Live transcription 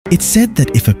It's said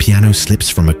that if a piano slips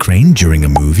from a crane during a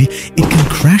movie, it can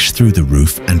crash through the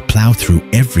roof and plow through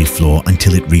every floor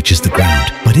until it reaches the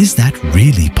ground. But is that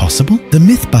really possible? The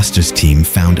MythBusters team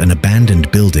found an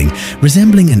abandoned building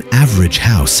resembling an average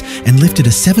house and lifted a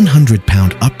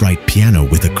 700-pound upright piano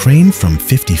with a crane from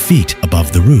 50 feet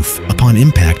above the roof. Upon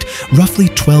impact, roughly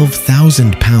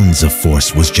 12,000 pounds of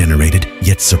force was generated,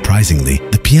 yet surprisingly,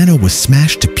 the piano was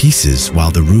smashed to pieces while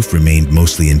the roof remained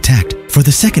mostly intact. For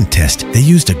the second test, they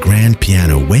used a grand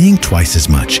piano weighing twice as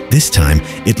much. This time,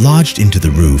 it lodged into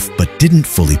the roof but didn't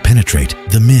fully penetrate.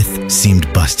 The myth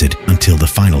seemed busted until the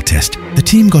final test. The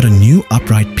team got a new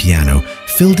upright piano,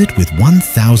 filled it with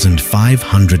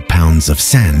 1,500 pounds of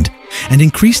sand, and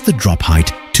increased the drop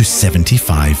height to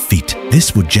 75 feet.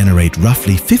 This would generate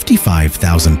roughly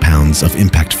 55,000 pounds of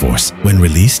impact force. When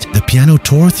released, the piano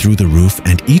tore through the roof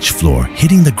and each floor,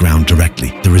 hitting the ground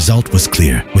directly. The result was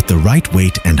clear. With the right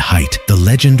weight and height, the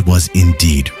legend was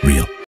indeed real.